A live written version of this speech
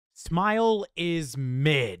Smile is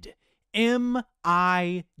mid.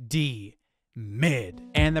 M-I-D. Mid.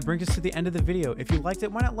 And that brings us to the end of the video. If you liked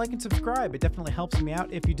it, why not like and subscribe? It definitely helps me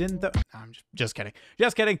out. If you didn't, though, I'm just kidding.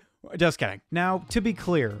 Just kidding. Now, to be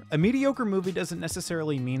clear, a mediocre movie doesn't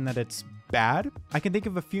necessarily mean that it's bad. I can think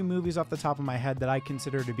of a few movies off the top of my head that I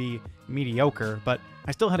consider to be mediocre, but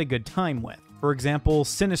I still had a good time with. For example,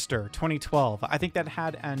 Sinister 2012. I think that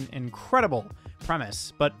had an incredible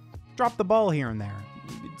premise, but dropped the ball here and there.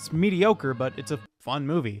 It's mediocre, but it's a fun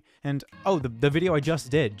movie. And oh, the video I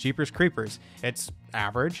just did, Jeepers Creepers. It's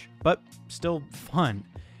average, but still fun.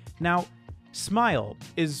 Now, Smile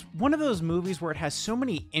is one of those movies where it has so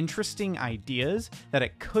many interesting ideas that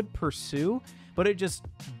it could pursue, but it just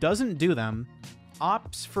doesn't do them,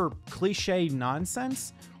 opts for cliche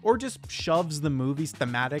nonsense, or just shoves the movie's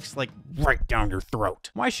thematics like right down your throat.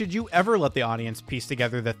 Why should you ever let the audience piece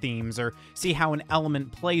together the themes or see how an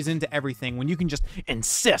element plays into everything when you can just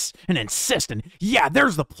insist and yeah,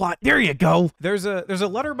 there's the plot, there you go. There's a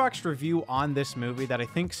Letterboxd review on this movie that I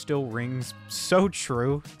think still rings so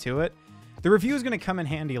true to it. The review is gonna come in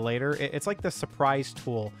handy later. It's like the surprise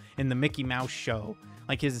tool in the Mickey Mouse show.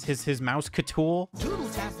 Like his mouse tool.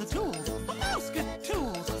 Toodles has the tools, the mouse got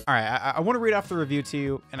tools. All right, I want to read off the review to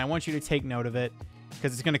you, and I want you to take note of it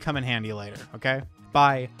because it's going to come in handy later, okay?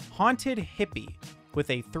 By Haunted Hippie, with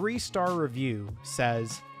a 3-star review,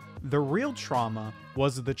 says, "The real trauma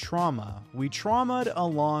was the trauma. We traumaed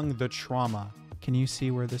along the trauma." Can you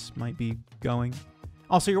see where this might be going?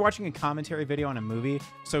 Also, you're watching a commentary video on a movie,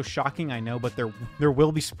 so shocking I know, but there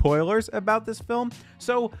will be spoilers about this film,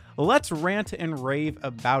 so let's rant and rave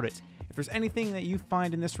about it. If there's anything that you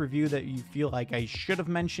find in this review that you feel like I should have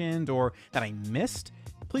mentioned or that I missed,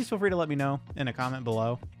 please feel free to let me know in a comment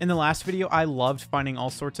below. In the last video, I loved finding all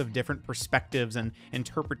sorts of different perspectives and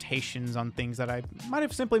interpretations on things that I might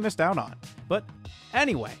have simply missed out on. But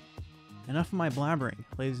anyway, enough of my blabbering.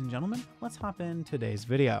 Ladies and gentlemen, let's hop in today's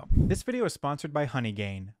video. This video is sponsored by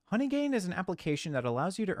Honeygain. Honeygain is an application that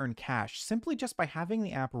allows you to earn cash simply just by having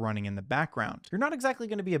the app running in the background. You're not exactly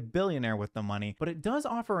going to be a billionaire with the money, but it does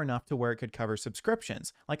offer enough to where it could cover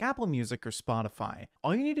subscriptions, like Apple Music or Spotify.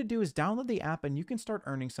 All you need to do is download the app and you can start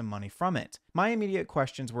earning some money from it. My immediate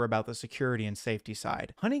questions were about the security and safety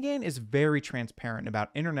side. Honeygain is very transparent about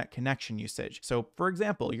internet connection usage. So, for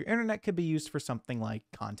example, your internet could be used for something like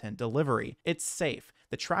content delivery. It's safe.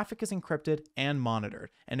 The traffic is encrypted and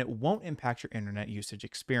monitored, and it won't impact your internet usage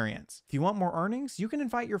experience. If you want more earnings, you can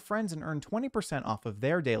invite your friends and earn 20% off of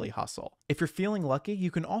their daily hustle. If you're feeling lucky,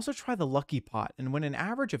 you can also try the Lucky Pot and win an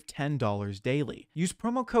average of $10 daily. Use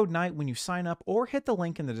promo code NIGHT when you sign up or hit the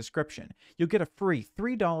link in the description. You'll get a free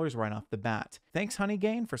 $3 right off the bat. Thanks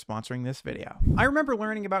Honeygain for sponsoring this video. I remember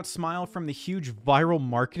learning about Smile from the huge viral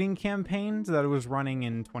marketing campaigns that it was running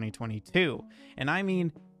in 2022. And I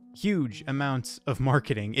mean, huge amounts of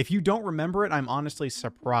marketing. If you don't remember it, I'm honestly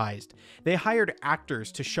surprised. They hired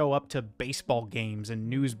actors to show up to baseball games and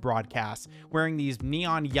news broadcasts wearing these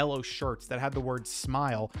neon yellow shirts that had the word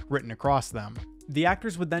smile written across them. The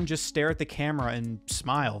actors would then just stare at the camera and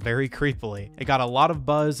smile very creepily. It got a lot of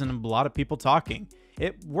buzz and a lot of people talking.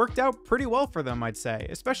 It worked out pretty well for them, I'd say,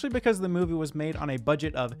 especially because the movie was made on a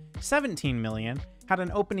budget of $17 million, had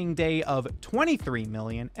an opening day of $23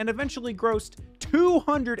 million, and eventually grossed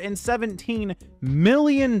 $217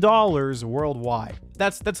 million worldwide.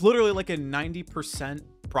 That's literally like a 90%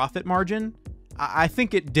 profit margin. I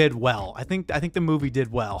think it did well. I think the movie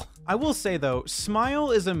did well. I will say though, Smile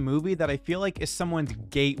is a movie that I feel like is someone's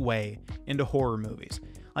gateway into horror movies.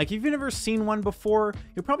 Like, if you've never seen one before,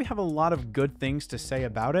 you'll probably have a lot of good things to say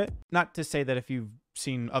about it. Not to say that if you've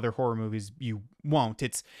seen other horror movies, you won't.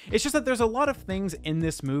 It's just that there's a lot of things in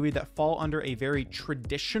this movie that fall under a very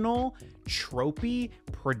traditional, tropey,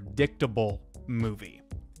 predictable movie.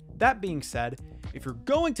 That being said, if you're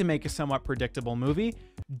going to make a somewhat predictable movie,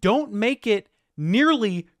 don't make it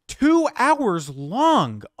nearly 2 hours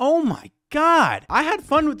long. Oh my God. I had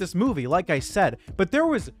fun with this movie, like I said, but there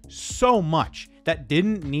was so much that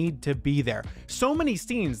didn't need to be there. So many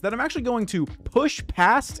scenes that I'm actually going to push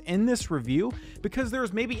past in this review because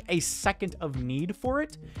there's maybe a second of need for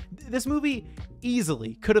it. This movie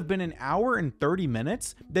easily could have been an hour and 30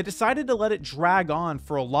 minutes. They decided to let it drag on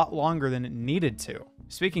for a lot longer than it needed to.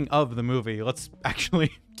 Speaking of the movie, let's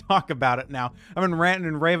actually talk about it now. I've been ranting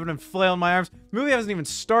and raving and flailing my arms. The movie hasn't even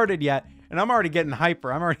started yet, and I'm already getting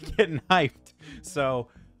hyper. I'm already getting hyped. So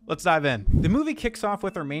Let's dive in. The movie kicks off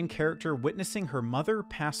with our main character witnessing her mother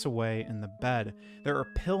pass away in the bed. There are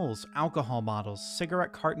pills, alcohol bottles,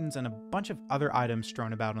 cigarette cartons, and a bunch of other items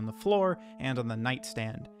strewn about on the floor and on the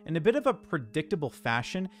nightstand. In a bit of a predictable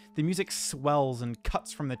fashion, the music swells and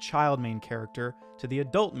cuts from the child main character to the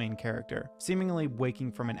adult main character, seemingly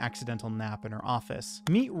waking from an accidental nap in her office.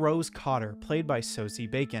 Meet Rose Cotter, played by Sosie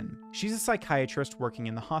Bacon. She's a psychiatrist working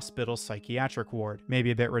in the hospital's psychiatric ward.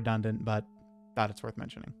 Maybe a bit redundant, but thought it's worth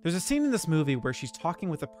mentioning. There's a scene in this movie where she's talking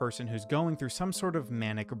with a person who's going through some sort of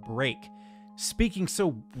manic break. Speaking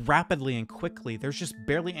so rapidly and quickly, there's just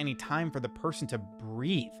barely any time for the person to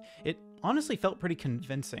breathe. It honestly felt pretty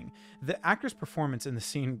convincing. The actor's performance in the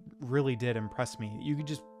scene really did impress me. You could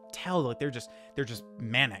just tell like they're just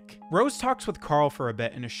manic. Rose talks with Carl for a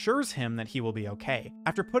bit and assures him that he will be okay.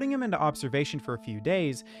 After putting him into observation for a few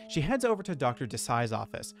days, she heads over to Dr. Desai's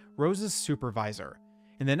office, Rose's supervisor.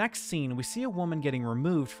 In the next scene, we see a woman getting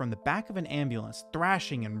removed from the back of an ambulance,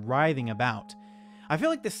 thrashing and writhing about. I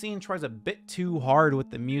feel like the scene tries a bit too hard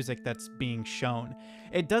with the music that's being shown.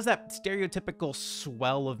 It does that stereotypical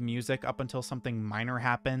swell of music up until something minor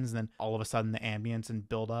happens, then all of a sudden the ambience and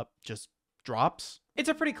build-up just drops. It's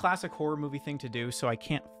a pretty classic horror movie thing to do, so I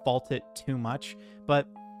can't fault it too much, but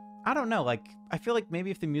I don't know, like, I feel like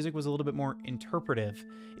maybe if the music was a little bit more interpretive,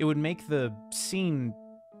 it would make the scene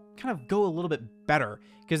kind of go a little bit better,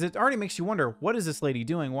 because it already makes you wonder, what is this lady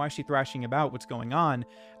doing? Why is she thrashing about? What's going on?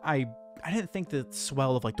 I didn't think the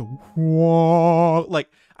swell of like the whoa, like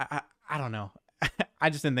I don't know. I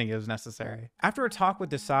just didn't think it was necessary. After a talk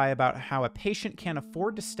with Desai about how a patient can't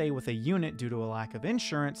afford to stay with a unit due to a lack of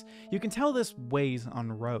insurance, you can tell this weighs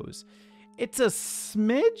on Rose. It's a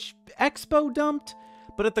smidge expo dumped,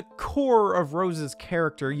 but at the core of Rose's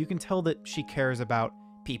character, you can tell that she cares about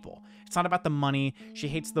people. It's not about the money. She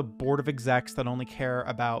hates the board of execs that only care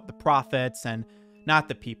about the profits and not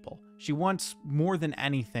the people. She wants more than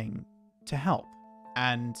anything to help,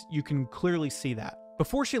 and you can clearly see that.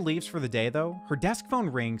 Before she leaves for the day, though, her desk phone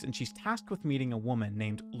rings and she's tasked with meeting a woman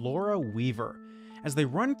named Laura Weaver. As they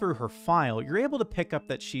run through her file, you're able to pick up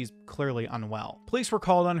that she's clearly unwell. Police were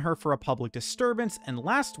called on her for a public disturbance, and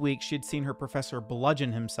last week she'd seen her professor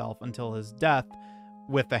bludgeon himself until his death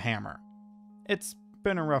with a hammer. It's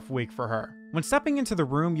been a rough week for her. When stepping into the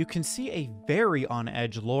room, you can see a very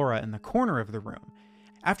on-edge Laura in the corner of the room.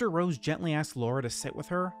 After Rose gently asks Laura to sit with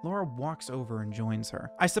her, Laura walks over and joins her.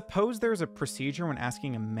 I suppose there's a procedure when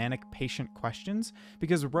asking a manic patient questions,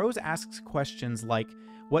 because Rose asks questions like,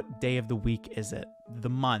 what day of the week is it, the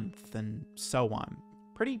month, and so on.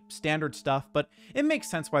 Pretty standard stuff, but it makes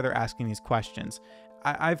sense why they're asking these questions.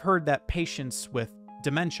 I've heard that patients with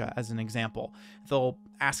dementia, as an example, they'll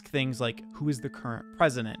ask things like, who is the current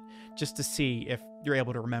president, just to see if you're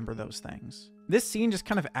able to remember those things. This scene just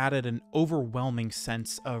kind of added an overwhelming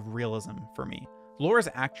sense of realism for me. Laura's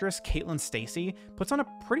actress, Caitlin Stasey, puts on a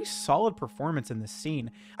pretty solid performance in this scene.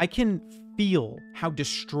 I can feel how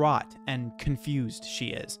distraught and confused she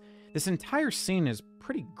is. This entire scene is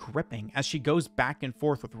pretty gripping as she goes back and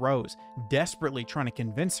forth with Rose, desperately trying to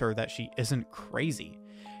convince her that she isn't crazy.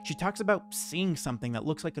 She talks about seeing something that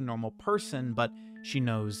looks like a normal person, but she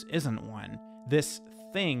knows isn't one. This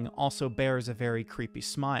thing also bears a very creepy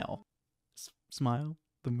smile. Smile?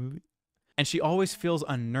 The movie? And she always feels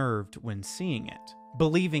unnerved when seeing it,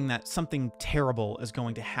 believing that something terrible is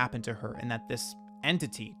going to happen to her and that this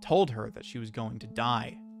entity told her that she was going to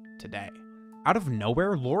die today. Out of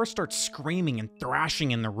nowhere, Laura starts screaming and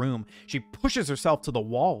thrashing in the room. She pushes herself to the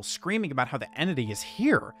wall, screaming about how the entity is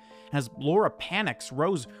here. As Laura panics,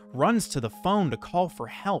 Rose runs to the phone to call for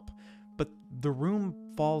help, but the room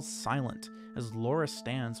falls silent as Laura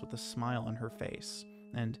stands with a smile on her face.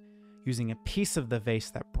 And using a piece of the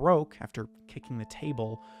vase that broke after kicking the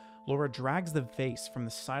table, Laura drags the vase from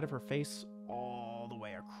the side of her face all the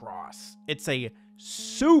way across. It's a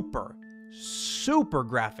super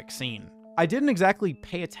graphic scene. I didn't exactly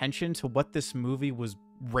pay attention to what this movie was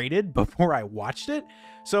rated before I watched it,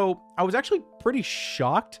 so I was actually pretty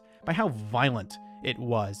shocked by how violent it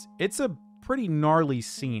was. It's a pretty gnarly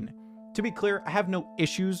scene. To be clear, I have no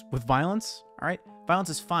issues with violence, all right? Violence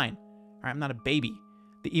is fine, all right? I'm not a baby.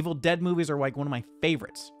 The Evil Dead movies are like one of my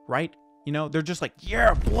favorites, right? You know, they're just like,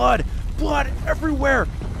 yeah, blood everywhere.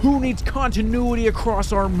 Who needs continuity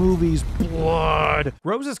across our movies? Blood.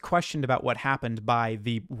 Rose is questioned about what happened by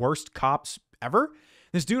the worst cops ever.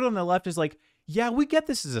 This dude on the left is like, yeah, we get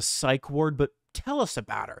this is a psych ward, but tell us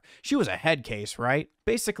about her. She was a head case, right?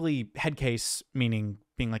 Basically, head case meaning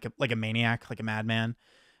being like a maniac, like a madman.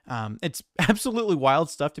 It's absolutely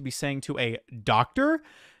wild stuff to be saying to a doctor.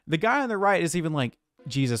 The guy on the right is even like,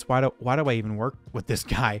 Jesus, why do I even work with this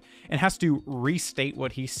guy? And has to restate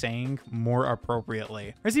what he's saying more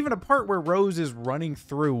appropriately. There's even a part where Rose is running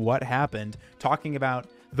through what happened, talking about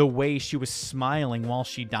the way she was smiling while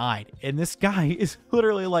she died. And this guy is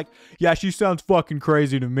literally like, yeah, she sounds fucking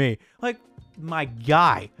crazy to me. Like, my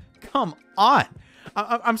guy, come on.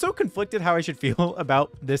 I'm so conflicted how I should feel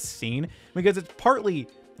about this scene, because it's partly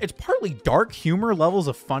dark humor levels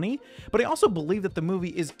of funny, but I also believe that the movie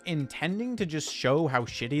is intending to just show how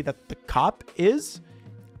shitty that the cop is.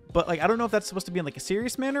 But like, I don't know if that's supposed to be in like a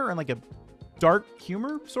serious manner or in like a dark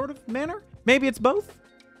humor sort of manner. Maybe it's both.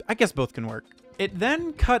 I guess both can work. It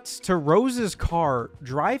then cuts to Rose's car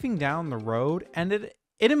driving down the road, and it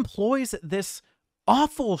employs this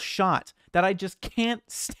awful shot that I just can't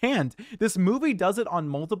stand. This movie does it on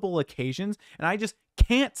multiple occasions, and I just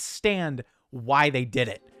can't stand why they did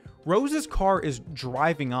it. Rose's car is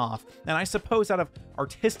driving off, and I suppose out of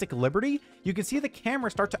artistic liberty, you can see the camera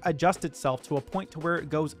start to adjust itself to a point to where it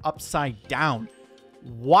goes upside down.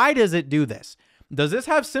 Why does it do this? Does this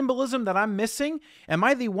have symbolism that I'm missing? Am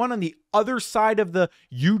I the one on the other side of the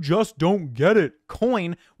you just don't get it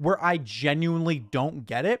coin where I genuinely don't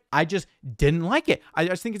get it? I just didn't like it. I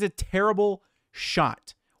just think it's a terrible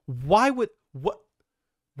shot. Why would,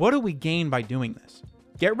 what do we gain by doing this?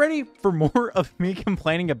 Get ready for more of me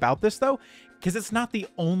complaining about this though, because it's not the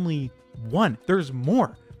only one. There's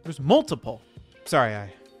more. There's multiple. Sorry,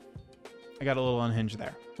 I got a little unhinged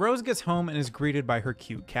there. Rose gets home and is greeted by her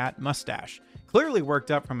cute cat, Mustache. Clearly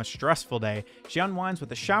worked up from a stressful day, she unwinds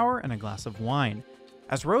with a shower and a glass of wine.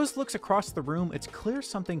 As Rose looks across the room, it's clear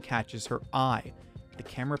something catches her eye. The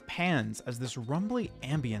camera pans as this rumbly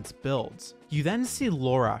ambience builds. You then see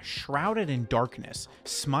Laura, shrouded in darkness,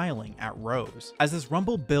 smiling at Rose. As this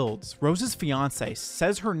rumble builds, Rose's fiance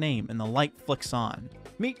says her name and the light flicks on.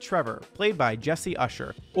 Meet Trevor, played by Jesse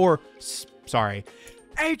Usher, or, sorry,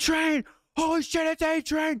 A-Train! Holy shit, it's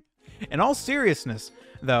A-Train! In all seriousness,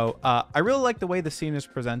 though, I really like the way the scene is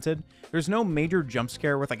presented. There's no major jump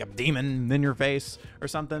scare with like a demon in your face or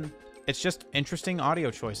something. It's just interesting audio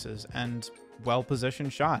choices and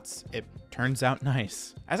well-positioned shots. It turns out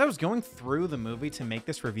nice. As I was going through the movie to make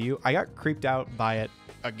this review, I got creeped out by it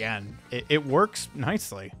again. It works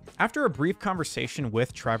nicely. After a brief conversation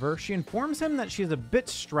with Trevor, she informs him that she's a bit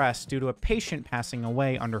stressed due to a patient passing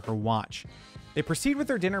away under her watch. They proceed with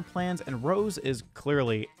their dinner plans, and Rose is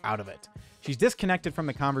clearly out of it. She's disconnected from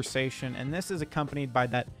the conversation, and this is accompanied by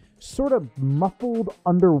that sort of muffled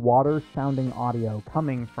underwater sounding audio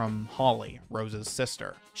coming from Holly, Rose's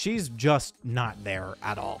sister. She's just not there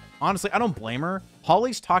at all. Honestly, I don't blame her.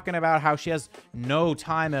 Holly's talking about how she has no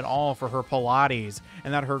time at all for her Pilates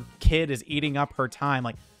and that her kid is eating up her time.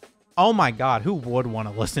 Like, oh my God, who would want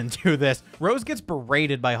to listen to this? Rose gets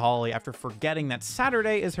berated by Holly after forgetting that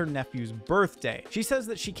Saturday is her nephew's birthday. She says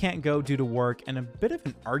that she can't go due to work, and a bit of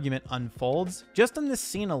an argument unfolds. Just in this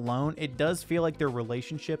scene alone, it does feel like their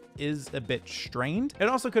relationship is a bit strained. It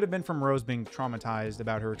also could have been from Rose being traumatized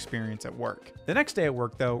about her experience at work. The next day at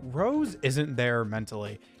work though, Rose isn't there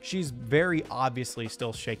mentally. She's very obviously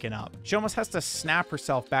still shaken up. She almost has to snap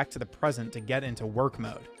herself back to the present to get into work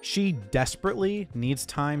mode. She desperately needs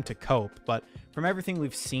time to cope, but from everything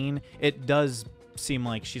we've seen, it does seem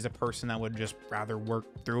like she's a person that would just rather work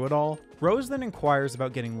through it all. Rose then inquires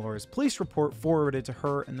about getting Laura's police report forwarded to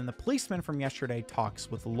her, and then the policeman from yesterday talks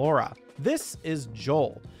with Laura. This is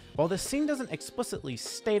Joel. While this scene doesn't explicitly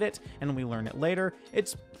state it, and we learn it later,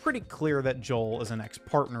 it's pretty clear that Joel is an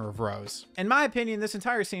ex-partner of Rose. In my opinion, this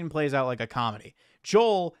entire scene plays out like a comedy.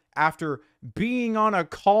 Joel, after being on a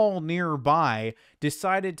call nearby,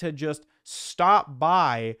 decided to just stop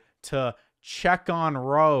by to check on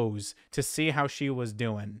Rose to see how she was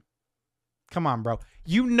doing. Come on, bro.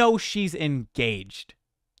 You know she's engaged.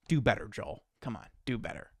 Do better, Joel. Come on, do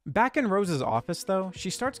better. Back in Rose's office, though, she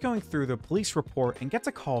starts going through the police report and gets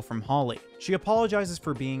a call from Holly. She apologizes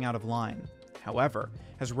for being out of line. However,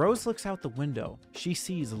 as Rose looks out the window, she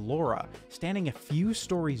sees Laura standing a few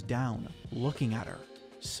stories down, looking at her,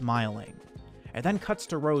 smiling. It then cuts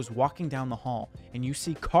to Rose walking down the hall, and you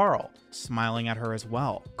see Carl smiling at her as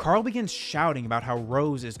well. Carl begins shouting about how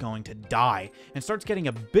Rose is going to die, and starts getting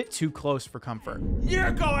a bit too close for comfort.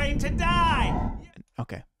 You're going to die!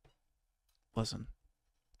 Okay. Listen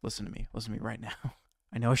to me right now.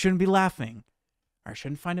 I know I shouldn't be laughing, or I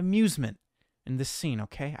shouldn't find amusement in this scene,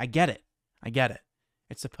 okay? I get it.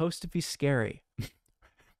 It's supposed to be scary,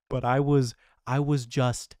 but I was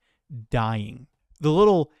just dying. The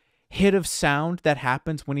little hit of sound that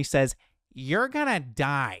happens when he says, "You're gonna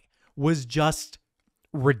die," was just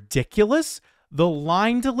ridiculous, The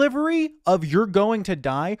line delivery of "you're going to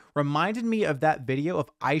die" reminded me of that video of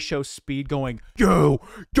IShowSpeed going, "You're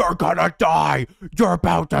gonna die. You're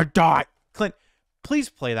about to die." Clint, please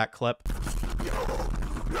play that clip.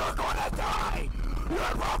 You're gonna die.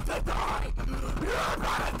 You're about to die. You're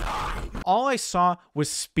gonna die. All I saw was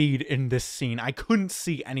speed in this scene. I couldn't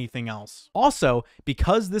see anything else. Also,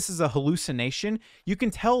 because this is a hallucination, you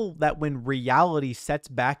can tell that when reality sets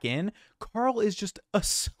back in, Carl is just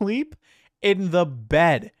asleep in the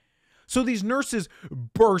bed. So these nurses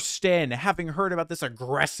burst in, having heard about this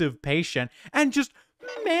aggressive patient, and just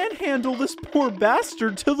manhandle this poor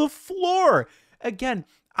bastard to the floor. Again,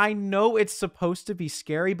 I know it's supposed to be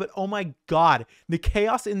scary, but oh my God, the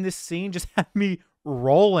chaos in this scene just had me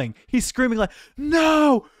rolling. He's screaming like,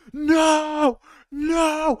 "No, no,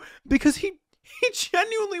 no," because he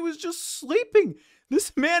genuinely was just sleeping.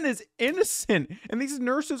 This man is innocent, and these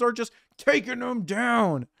nurses are just taking him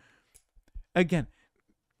down. Again,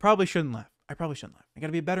 probably shouldn't laugh. I probably shouldn't laugh. I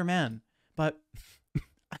gotta be a better man, but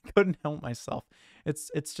I couldn't help myself.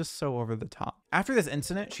 It's just so over the top. After this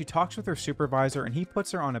incident, she talks with her supervisor and he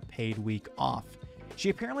puts her on a paid week off. She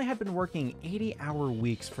apparently had been working 80-hour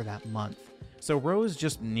weeks for that month, so Rose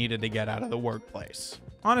just needed to get out of the workplace.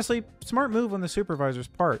 Honestly, smart move on the supervisor's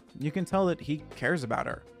part. You can tell that he cares about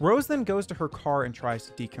her. Rose then goes to her car and tries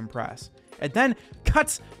to decompress. It then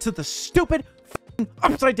cuts to the stupid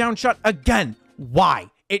upside down shot again.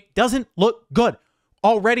 Why? It doesn't look good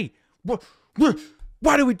already.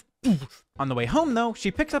 Why do we... On the way home, though,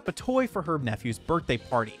 she picks up a toy for her nephew's birthday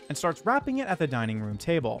party and starts wrapping it at the dining room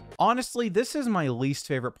table. Honestly, this is my least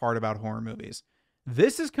favorite part about horror movies.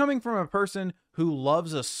 This is coming from a person who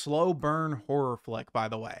loves a slow burn horror flick, by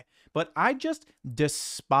the way. But I just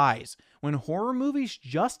despise when horror movies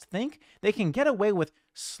just think they can get away with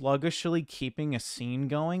sluggishly keeping a scene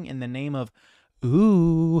going in the name of,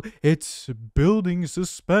 "Ooh, it's building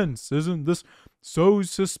suspense. Isn't this so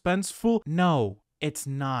suspenseful?" No, it's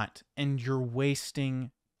not, and you're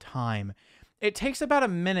wasting time. It takes about a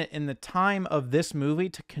minute in the time of this movie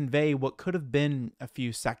to convey what could have been a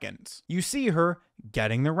few seconds. You see her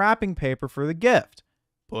getting the wrapping paper for the gift,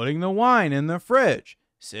 putting the wine in the fridge,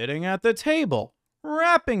 sitting at the table,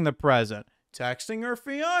 wrapping the present, texting her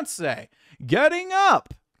fiance, getting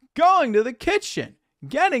up, going to the kitchen,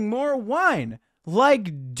 getting more wine.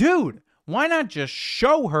 Like, dude, why not just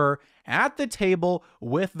show her at the table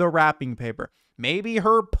with the wrapping paper? Maybe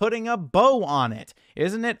her putting a bow on it.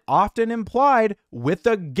 Isn't it often implied with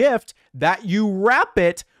a gift that you wrap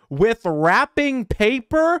it with wrapping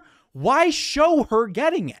paper? Why show her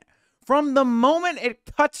getting it? From the moment it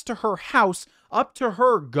cuts to her house up to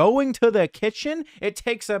her going to the kitchen, it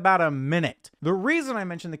takes about a minute. The reason I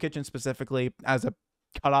mentioned the kitchen specifically as a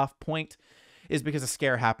cutoff point is because a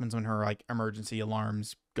scare happens when her emergency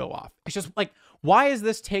alarms go off. It's just like, why is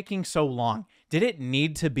this taking so long? Did it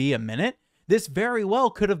need to be a minute? This very well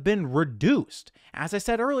could have been reduced. As I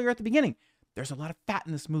said earlier at the beginning, there's a lot of fat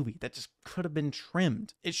in this movie that just could have been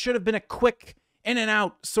trimmed. It should have been a quick in and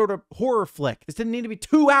out sort of horror flick. This didn't need to be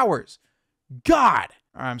 2 hours. God.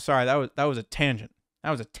 All right, I'm sorry. That was a tangent.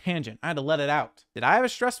 That was a tangent. I had to let it out. Did I have a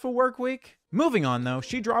stressful work week? Moving on though,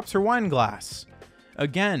 she drops her wine glass.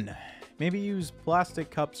 Again, maybe use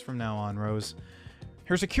plastic cups from now on, Rose.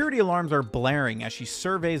 Her security alarms are blaring as she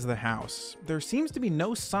surveys the house. There seems to be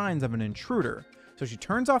no signs of an intruder, so she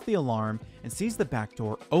turns off the alarm and sees the back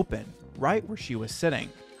door open, right where she was sitting.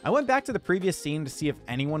 I went back to the previous scene to see if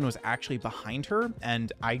anyone was actually behind her,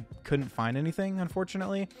 and I couldn't find anything,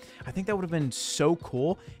 unfortunately. I think that would have been so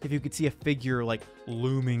cool if you could see a figure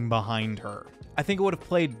looming behind her. I think it would have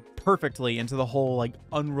played perfectly into the whole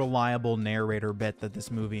unreliable narrator bit that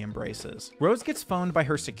this movie embraces. Rose gets phoned by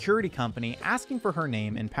her security company asking for her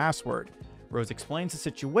name and password. Rose explains the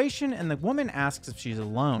situation and the woman asks if she's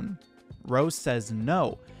alone. Rose says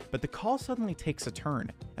no, but the call suddenly takes a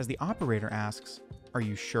turn as the operator asks, "Are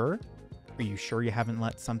you sure? Are you sure you haven't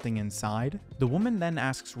let something inside?" The woman then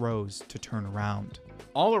asks Rose to turn around.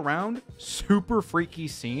 All around, super freaky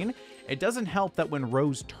scene. It doesn't help that when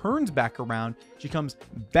Rose turns back around, she comes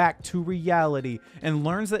back to reality and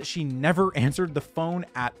learns that she never answered the phone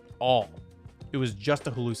at all. It was just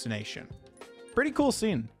a hallucination. Pretty cool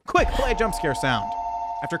scene. Quick, play a jump scare sound.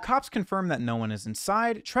 After cops confirm that no one is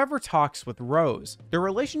inside, Trevor talks with Rose. Their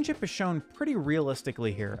relationship is shown pretty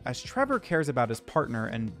realistically here, as Trevor cares about his partner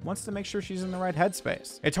and wants to make sure she's in the right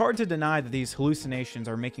headspace. It's hard to deny that these hallucinations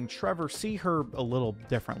are making Trevor see her a little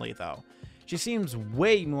differently, though. She seems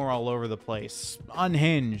way more all over the place,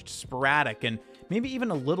 unhinged, sporadic, and maybe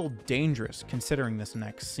even a little dangerous considering this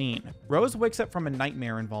next scene. Rose wakes up from a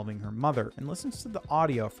nightmare involving her mother and listens to the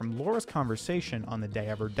audio from Laura's conversation on the day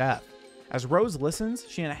of her death. As Rose listens,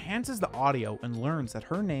 she enhances the audio and learns that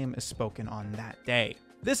her name is spoken on that day.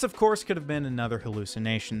 This, of course, could have been another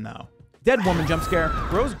hallucination, though. Dead woman jump scare.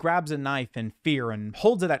 Rose grabs a knife in fear and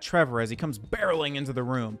holds it at Trevor as he comes barreling into the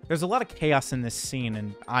room. There's a lot of chaos in this scene,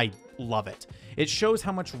 and I love it. It shows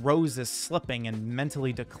how much Rose is slipping and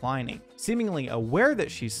mentally declining. Seemingly aware that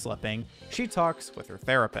she's slipping, she talks with her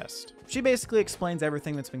therapist. She basically explains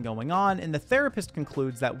everything that's been going on, and the therapist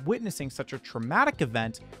concludes that witnessing such a traumatic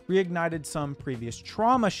event reignited some previous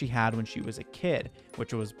trauma she had when she was a kid,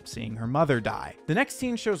 which was seeing her mother die. The next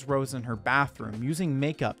scene shows Rose in her bathroom using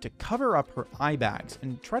makeup to cover up her eye bags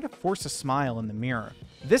and try to force a smile in the mirror.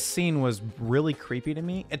 This scene was really creepy to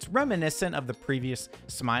me. It's reminiscent of the previous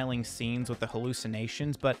smiling scenes with the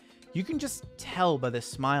hallucinations, but you can just tell by the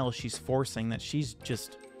smile she's forcing that she's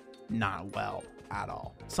just not well at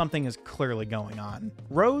all. Something is clearly going on.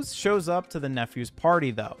 Rose shows up to the nephew's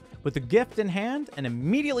party though, with a gift in hand, and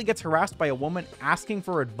immediately gets harassed by a woman asking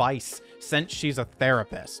for advice since she's a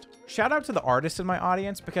therapist. Shout out to the artists in my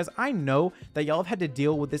audience, because I know that y'all have had to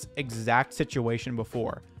deal with this exact situation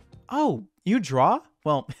before. Oh, you draw?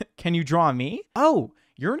 Well, can you draw me? Oh,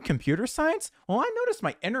 you're in computer science? Well, I noticed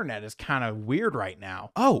my internet is kind of weird right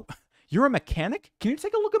now. Oh, you're a mechanic? Can you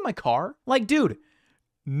take a look at my car? Like, dude,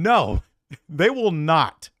 no. They will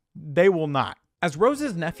not. They will not. As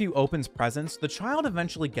Rose's nephew opens presents, the child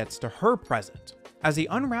eventually gets to her present. As he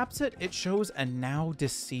unwraps it, it shows a now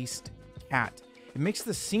deceased cat. It makes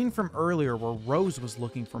the scene from earlier where Rose was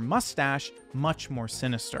looking for Mustache much more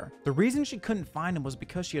sinister. The reason she couldn't find him was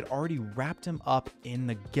because she had already wrapped him up in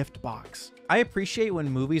the gift box. I appreciate when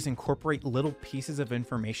movies incorporate little pieces of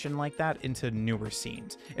information like that into newer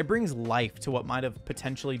scenes. It brings life to what might have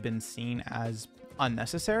potentially been seen as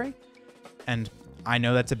unnecessary. And I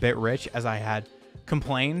know that's a bit rich, as I had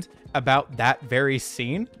complained about that very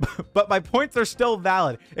scene, but my points are still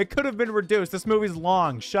valid. It could have been reduced. This movie's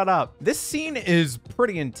long. Shut up. This scene is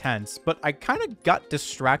pretty intense, but I kind of got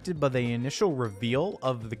distracted by the initial reveal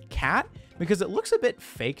of the cat because it looks a bit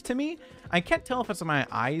fake to me. I can't tell if it's my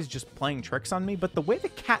eyes just playing tricks on me, but the way the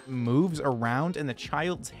cat moves around in the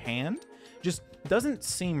child's hand just doesn't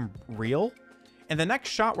seem real. And the next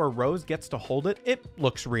shot where Rose gets to hold it, it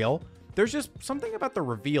looks real. There's just something about the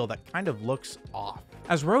reveal that kind of looks off.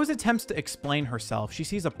 As Rose attempts to explain herself, she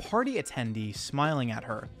sees a party attendee smiling at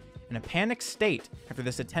her. In a panicked state, after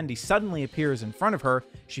this attendee suddenly appears in front of her,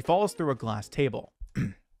 she falls through a glass table.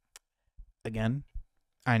 Again,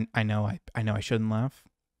 I know I shouldn't laugh.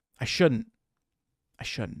 I shouldn't.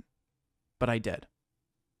 But I did.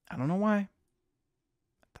 I don't know why.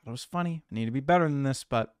 I thought it was funny. I need to be better than this,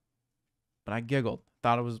 but I giggled.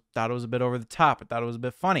 Thought it was a bit over the top. I thought it was a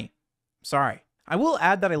bit funny. Sorry. I will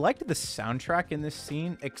add that I liked the soundtrack in this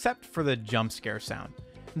scene, except for the jump scare sound.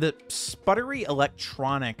 The sputtery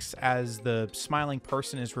electronics as the smiling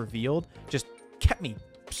person is revealed just kept me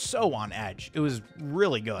so on edge. It was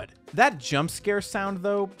really good. That jump scare sound,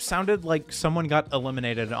 though, sounded like someone got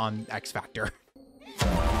eliminated on X Factor.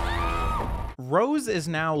 Rose is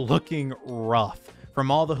now looking rough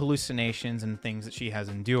from all the hallucinations and things that she has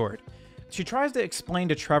endured. She tries to explain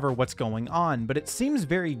to Trevor what's going on, but it seems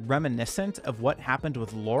very reminiscent of what happened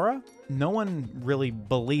with Laura. No one really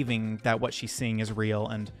believing that what she's seeing is real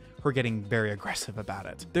and her getting very aggressive about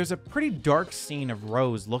it. There's a pretty dark scene of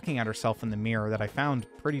Rose looking at herself in the mirror that I found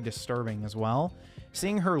pretty disturbing as well.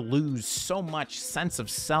 Seeing her lose so much sense of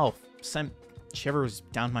self sent shivers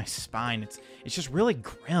down my spine. It's just really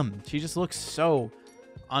grim. She just looks so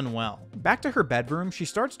unwell. Back to her bedroom, she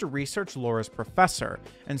starts to research Laura's professor,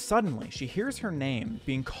 and suddenly she hears her name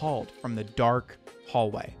being called from the dark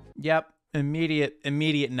hallway. Yep,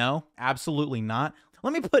 immediate no, absolutely not.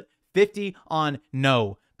 Let me put 50 on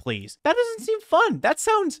no, please. That doesn't seem fun. That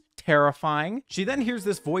sounds terrifying. She then hears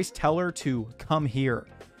this voice tell her to come here.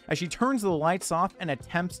 As she turns the lights off and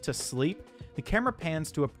attempts to sleep, the camera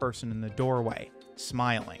pans to a person in the doorway,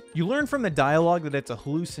 smiling. You learn from the dialogue that it's a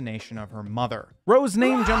hallucination of her mother. Rose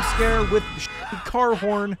name jump scare with car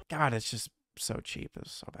horn. God, it's just so cheap. It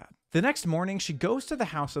was so bad. The next morning, she goes to the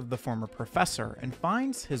house of the former professor and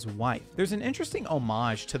finds his wife. There's an interesting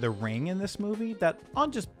homage to The Ring in this movie that I'll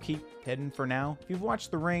just keep hidden for now. If you've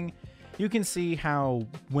watched The Ring, you can see how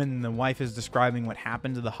when the wife is describing what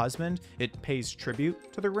happened to the husband, it pays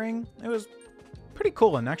tribute to The Ring. It was pretty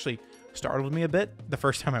cool and actually startled me a bit the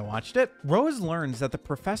first time I watched it. Rose learns that the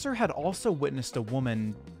professor had also witnessed a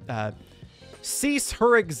woman cease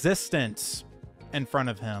her existence in front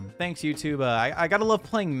of him. Thanks, YouTube. I gotta love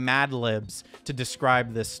playing Mad Libs to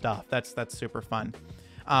describe this stuff. That's super fun.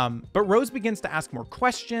 But Rose begins to ask more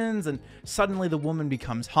questions, and suddenly the woman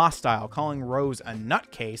becomes hostile, calling Rose a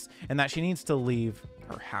nutcase and that she needs to leave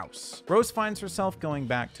her house. Rose finds herself going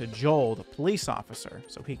back to Joel, the police officer,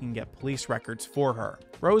 so he can get police records for her.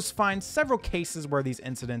 Rose finds several cases where these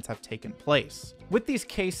incidents have taken place. With these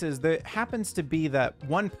cases, there happens to be that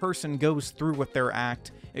one person goes through with their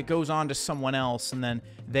act, it goes on to someone else, and then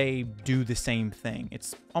they do the same thing.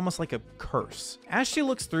 It's almost like a curse. As she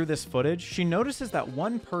looks through this footage, she notices that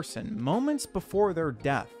one person, moments before their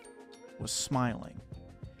death, was smiling.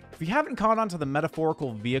 If you haven't caught on to the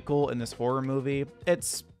metaphorical vehicle in this horror movie,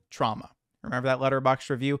 it's trauma. Remember that Letterboxd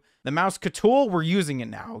review? The mouse Cthulhu, we're using it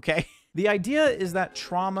now, okay? The idea is that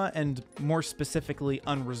trauma, and more specifically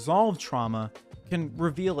unresolved trauma, can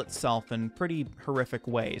reveal itself in pretty horrific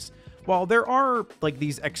ways. While there are like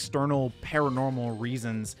these external paranormal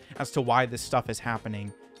reasons as to why this stuff is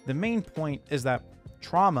happening, the main point is that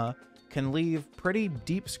trauma can leave pretty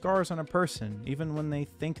deep scars on a person, even when they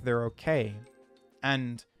think they're okay.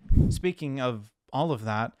 And speaking of all of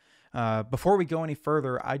that, before we go any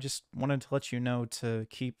further, I just wanted to let you know to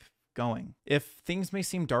keep going. If things may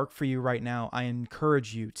seem dark for you right now, I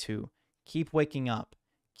encourage you to keep waking up,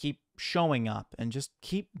 keep showing up, and just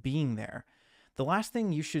keep being there. The last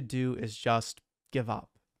thing you should do is just give up.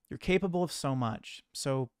 You're capable of so much,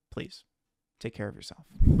 so please, take care of yourself.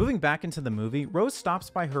 Moving back into the movie, Rose stops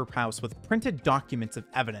by her house with printed documents of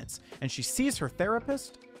evidence, and she sees her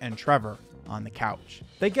therapist and Trevor on the couch.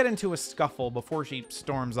 They get into a scuffle before she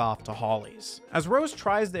storms off to Holly's. As Rose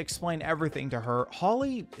tries to explain everything to her,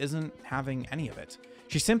 Holly isn't having any of it.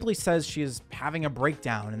 She simply says she is having a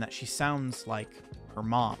breakdown and that she sounds like her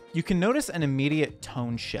mom. You can notice an immediate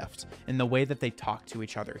tone shift in the way that they talk to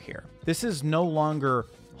each other here. This is no longer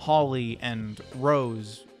Holly and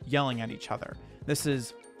Rose yelling at each other. This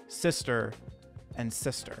is sister and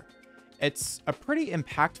sister. It's a pretty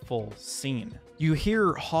impactful scene. You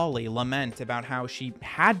hear Holly lament about how she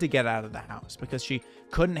had to get out of the house because she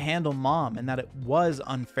couldn't handle mom and that it was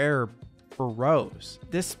unfair for Rose.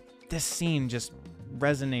 This scene just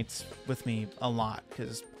resonates with me a lot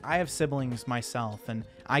because I have siblings myself and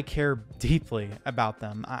I care deeply about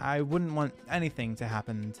them. I wouldn't want anything to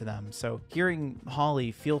happen to them. So hearing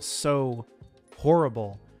Holly feel so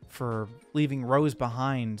horrible for leaving Rose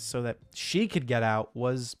behind so that she could get out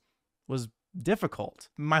was difficult.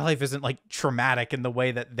 My life isn't like traumatic in the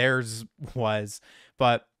way that theirs was,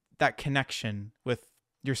 but that connection with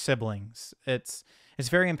your siblings, it's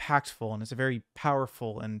very impactful and it's a very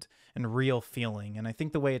powerful and real feeling. And I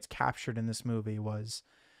think the way it's captured in this movie was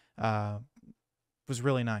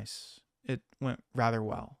really nice. It went rather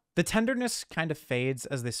well. The tenderness kind of fades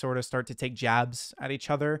as they sort of start to take jabs at each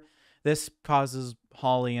other. This causes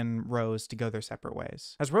Holly and Rose to go their separate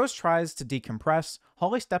ways. As Rose tries to decompress,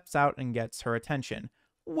 Holly steps out and gets her attention.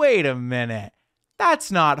 Wait a minute.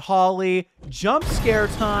 That's not Holly. Jump scare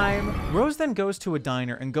time. Rose then goes to a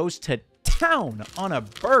diner and goes to town on a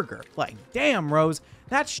burger. Like, damn, Rose,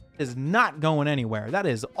 that shit is not going anywhere. That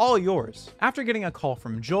is all yours. After getting a call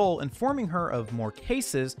from Joel informing her of more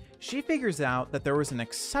cases, she figures out that there was an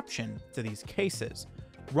exception to these cases.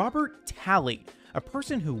 Robert Talley, a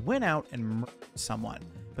person who went out and murdered someone,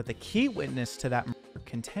 but the key witness to that murder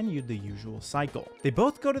continued the usual cycle. They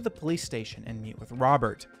both go to the police station and meet with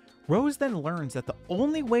Robert. Rose then learns that the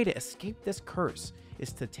only way to escape this curse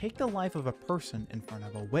is to take the life of a person in front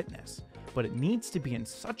of a witness, but it needs to be in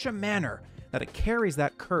such a manner that it carries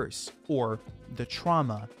that curse, or the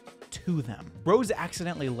trauma, to them. Rose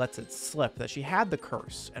accidentally lets it slip that she had the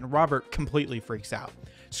curse, and Robert completely freaks out,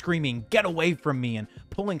 screaming, "Get away from me," and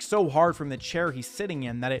pulling so hard from the chair he's sitting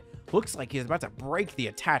in that it looks like he's about to break the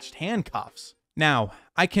attached handcuffs. Now,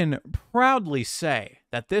 I can proudly say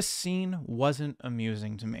that this scene wasn't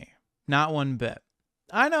amusing to me. Not one bit.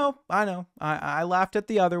 I know. I laughed at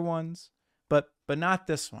the other ones, but not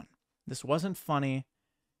this one. This wasn't funny,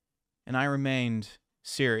 and I remained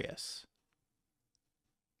serious.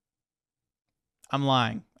 I'm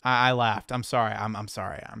lying. I laughed. I'm sorry. I'm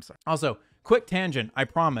sorry. Also, quick tangent, I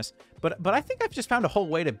promise. But I think I've just found a whole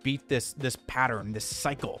way to beat this pattern, this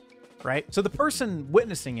cycle, right? So the person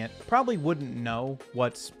witnessing it probably wouldn't know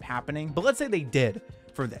what's happening, but let's say they did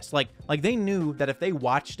for this. Like they knew that if they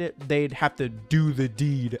watched it, they'd have to do the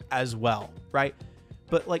deed as well, right?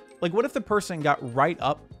 But like what if the person got right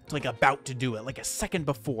up, like about to do it, like a second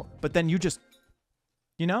before, but then you just,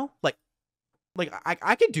 you know, like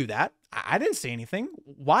I could do that. I didn't see anything.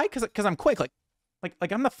 Why? Because I'm quick.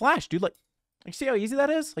 Like I'm the Flash, dude. Like see how easy that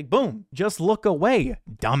is? Like, boom, just look away,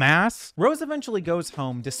 dumbass. Rose eventually goes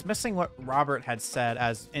home, dismissing what Robert had said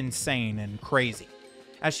as insane and crazy.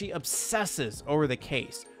 As she obsesses over the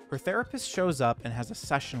case, her therapist shows up and has a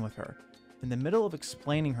session with her. In the middle of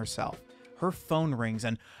explaining herself, her phone rings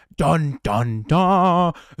and dun dun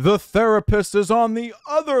dun, the therapist is on the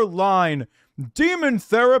other line. Demon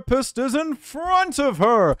therapist is in front of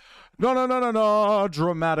her. No, no, no, no, no.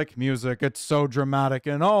 Dramatic music. It's so dramatic.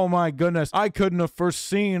 And oh my goodness, I couldn't have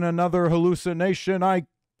foreseen another hallucination. I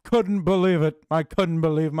couldn't believe it. I couldn't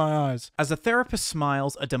believe my eyes. As the therapist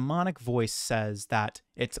smiles, a demonic voice says that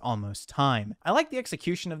it's almost time. I like the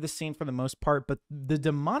execution of this scene for the most part, but the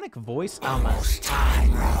demonic voice Almost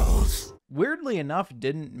time, Rose. weirdly enough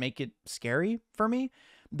didn't make it scary for me.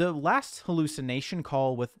 The last hallucination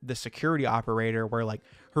call with the security operator where like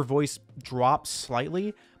her voice drops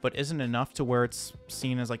slightly but isn't enough to where it's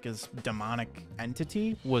seen as like this demonic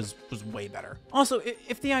entity was way better. Also,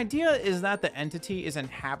 if the idea is that the entity is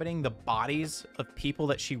inhabiting the bodies of people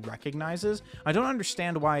that she recognizes, I don't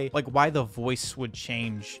understand why the voice would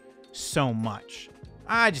change so much.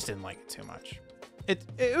 I just didn't like it too much.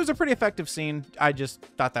 It was a pretty effective scene. I just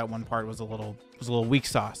thought that one part was a little weak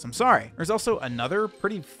sauce. I'm sorry. There's also another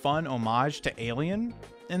pretty fun homage to Alien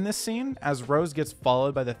in this scene as Rose gets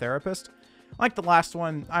followed by the therapist. Like the last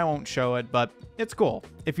one, I won't show it, but it's cool.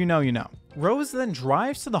 If you know, you know. Rose then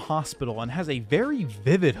drives to the hospital and has a very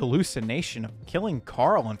vivid hallucination of killing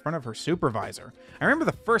Carl in front of her supervisor. I remember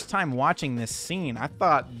the first time watching this scene, I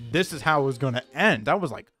thought this is how it was going to end. I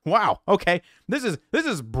was like, wow, okay, this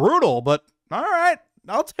is brutal, but all right,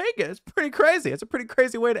 I'll take it. It's pretty crazy. It's a pretty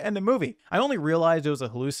crazy way to end a movie. I only realized it was a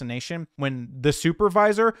hallucination when the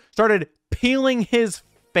supervisor started peeling his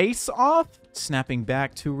face off. Snapping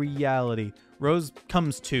back to reality, Rose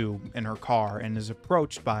comes to in her car and is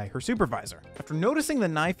approached by her supervisor. After noticing the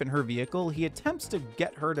knife in her vehicle, he attempts to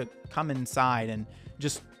get her to come inside and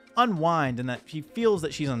just unwind, and that he feels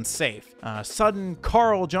that she's unsafe. A sudden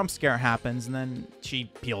Carl jump scare happens and then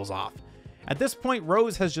she peels off. At this point,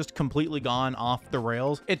 Rose has just completely gone off the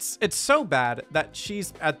rails. It's so bad that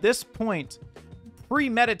she's at this point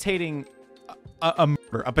premeditating a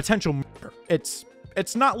murder, a potential murder.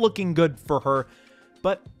 It's not looking good for her,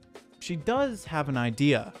 but she does have an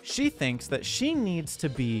idea. She thinks that she needs to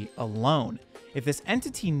be alone. If this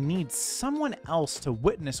entity needs someone else to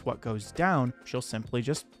witness what goes down, she'll simply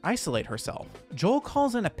just isolate herself. Joel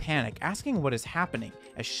calls in a panic, asking what is happening,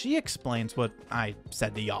 as she explains what I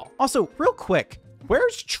said to y'all. Also, real quick,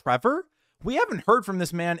 where's Trevor? We haven't heard from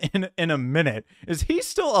this man in a minute. Is he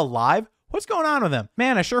still alive? What's going on with him?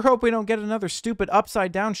 Man, I sure hope we don't get another stupid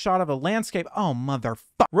upside down shot of a landscape. Oh, motherfucker.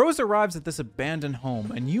 Rose arrives at this abandoned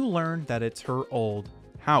home, and you learn that it's her old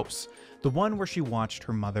house, the one where she watched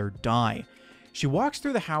her mother die. She walks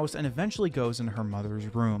through the house and eventually goes into her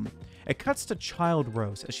mother's room. It cuts to child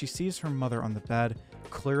Rose as she sees her mother on the bed,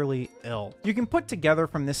 clearly ill. You can put together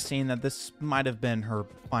from this scene that this might have been her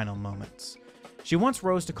final moments. She wants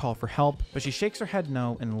Rose to call for help, but she shakes her head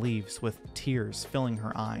no and leaves with tears filling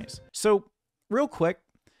her eyes. So, real quick,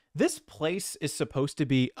 this place is supposed to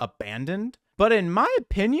be abandoned, but in my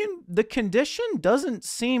opinion, the condition doesn't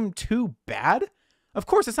seem too bad. Of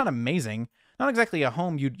course, it's not amazing. Not exactly a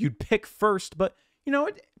home you'd pick first, but, you know,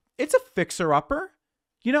 it's a fixer-upper.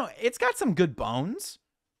 You know, it's got some good bones,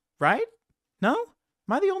 right? No?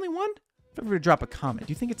 Am I the only one? Feel free to drop a comment.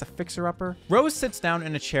 Do you think it's a fixer-upper? Rose sits down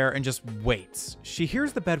in a chair and just waits. She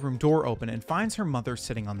hears the bedroom door open and finds her mother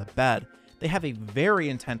sitting on the bed. They have a very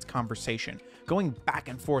intense conversation, going back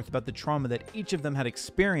and forth about the trauma that each of them had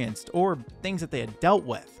experienced or things that they had dealt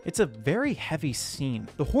with. It's a very heavy scene.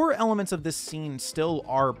 The horror elements of this scene still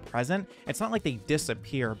are present. It's not like they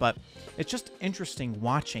disappear, but it's just interesting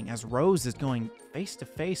watching as Rose is going face to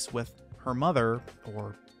face with her mother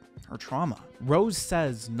or her trauma. Rose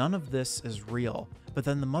says none of this is real, but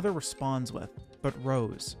then the mother responds with, "But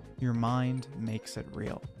Rose, your mind makes it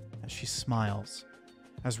real," as she smiles.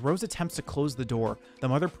 As Rose attempts to close the door, the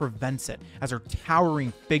mother prevents it as her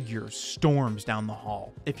towering figure storms down the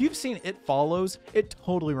hall. If you've seen It Follows, it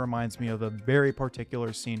totally reminds me of a very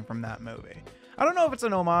particular scene from that movie. I don't know if it's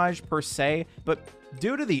an homage per se, but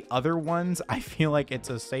due to the other ones, I feel like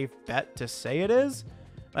it's a safe bet to say it is,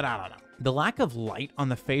 but I don't know. The lack of light on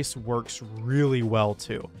the face works really well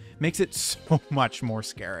too. Makes it so much more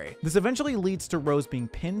scary. This eventually leads to Rose being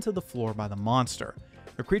pinned to the floor by the monster.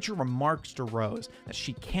 The creature remarks to Rose that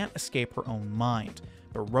she can't escape her own mind,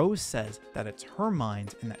 but Rose says that it's her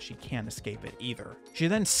mind and that she can't escape it either. She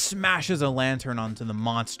then smashes a lantern onto the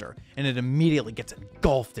monster, and it immediately gets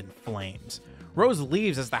engulfed in flames. Rose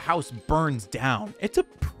leaves as the house burns down. It's a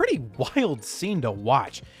pretty wild scene to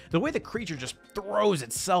watch. The way the creature just throws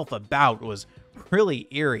itself about was really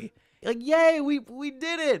eerie. Like, yay, we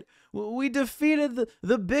did it! We defeated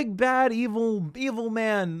the big bad evil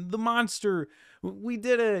man, the monster. We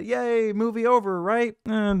did it. Yay, movie over, right?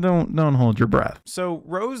 Don't hold your breath. So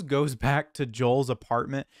Rose goes back to Joel's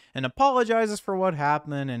apartment and apologizes for what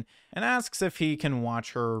happened and asks if he can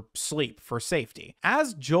watch her sleep for safety.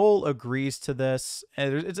 As Joel agrees to this,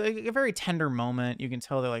 it's a very tender moment. You can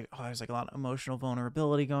tell they're like, oh, there's like a lot of emotional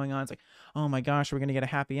vulnerability going on. It's like, oh my gosh, we're going to get a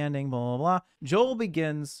happy ending, blah, blah, blah. Joel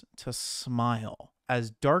begins to smile as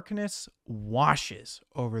darkness washes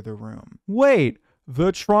over the room. Wait.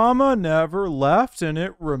 The trauma never left and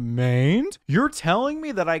it remained? You're telling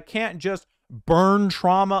me that I can't just burn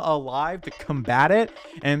trauma alive to combat it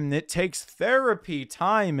and it takes therapy,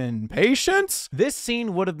 time, and patience? This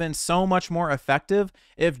scene would have been so much more effective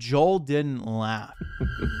if Joel didn't laugh.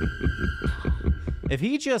 If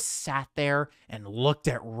he just sat there and looked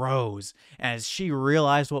at Rose as she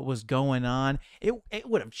realized what was going on, it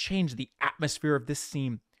would have changed the atmosphere of this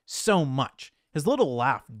scene so much. His little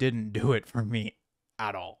laugh didn't do it for me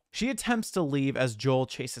at all. She attempts to leave as Joel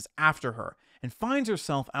chases after her and finds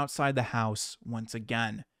herself outside the house once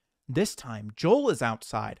again. This time, Joel is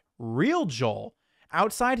outside, real Joel,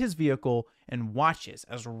 outside his vehicle and watches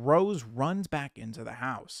as Rose runs back into the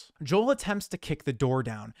house. Joel attempts to kick the door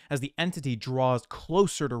down as the entity draws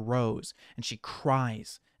closer to Rose and she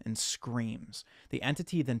cries and screams. The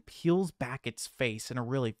entity then peels back its face in a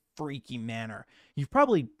really freaky manner. You've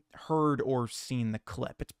probably heard or seen the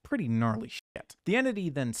clip. It's pretty gnarly shit. The entity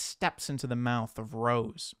then steps into the mouth of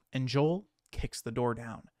Rose and Joel kicks the door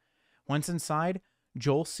down. Once inside,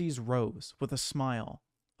 Joel sees Rose with a smile,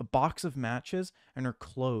 a box of matches, and her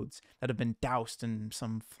clothes that have been doused in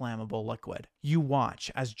some flammable liquid. You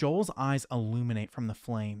watch as Joel's eyes illuminate from the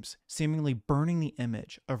flames, seemingly burning the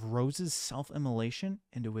image of Rose's self-immolation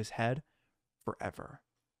into his head forever.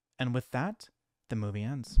 And with that, the movie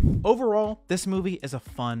ends. Overall, this movie is a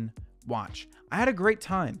fun watch. I had a great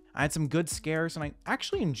time. I had some good scares, and I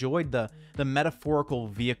actually enjoyed the metaphorical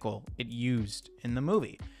vehicle it used in the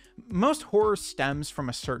movie. Most horror stems from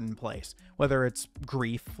a certain place, whether it's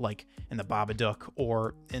grief, like in the Babadook,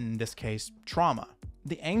 or in this case, trauma.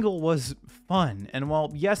 The angle was fun, and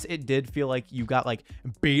while yes, it did feel like you got like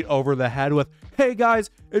beat over the head with, hey guys,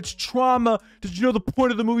 it's trauma. Did you know the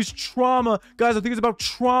point of the movie's trauma? Guys, I think it's about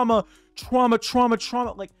trauma.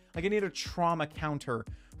 Like I need a trauma counter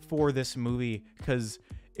for this movie because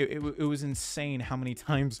it was insane how many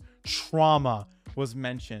times trauma was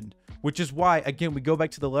mentioned. Which is why, again, we go back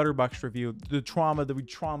to the Letterboxd review, the trauma that we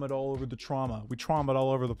traumaed all over the trauma. We traumaed all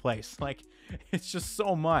over the place. Like, it's just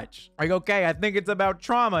so much. Like, okay, I think it's about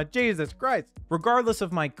trauma. Jesus Christ. Regardless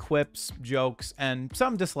of my quips, jokes, and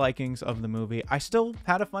some dislikings of the movie, I still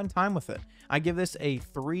had a fun time with it. I give this a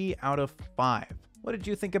 3 out of 5. What did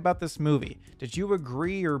you think about this movie? Did you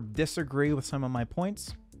agree or disagree with some of my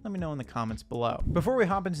points? Let me know in the comments below. Before we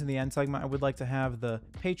hop into the end segment, I would like to have the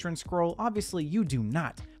patron scroll. Obviously, you do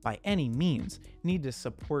not, by any means, need to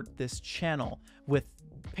support this channel with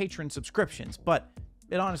patron subscriptions, but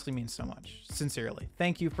it honestly means so much. Sincerely.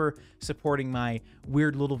 Thank you for supporting my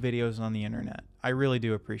weird little videos on the internet. I really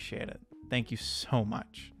do appreciate it. Thank you so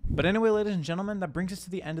much. But anyway, ladies and gentlemen, that brings us to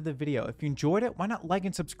the end of the video. If you enjoyed it, why not like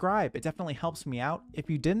and subscribe? It definitely helps me out. If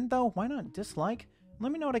you didn't though, why not dislike?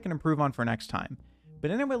 Let me know what I can improve on for next time. But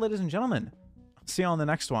anyway, ladies and gentlemen, I'll see you on the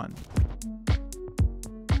next one.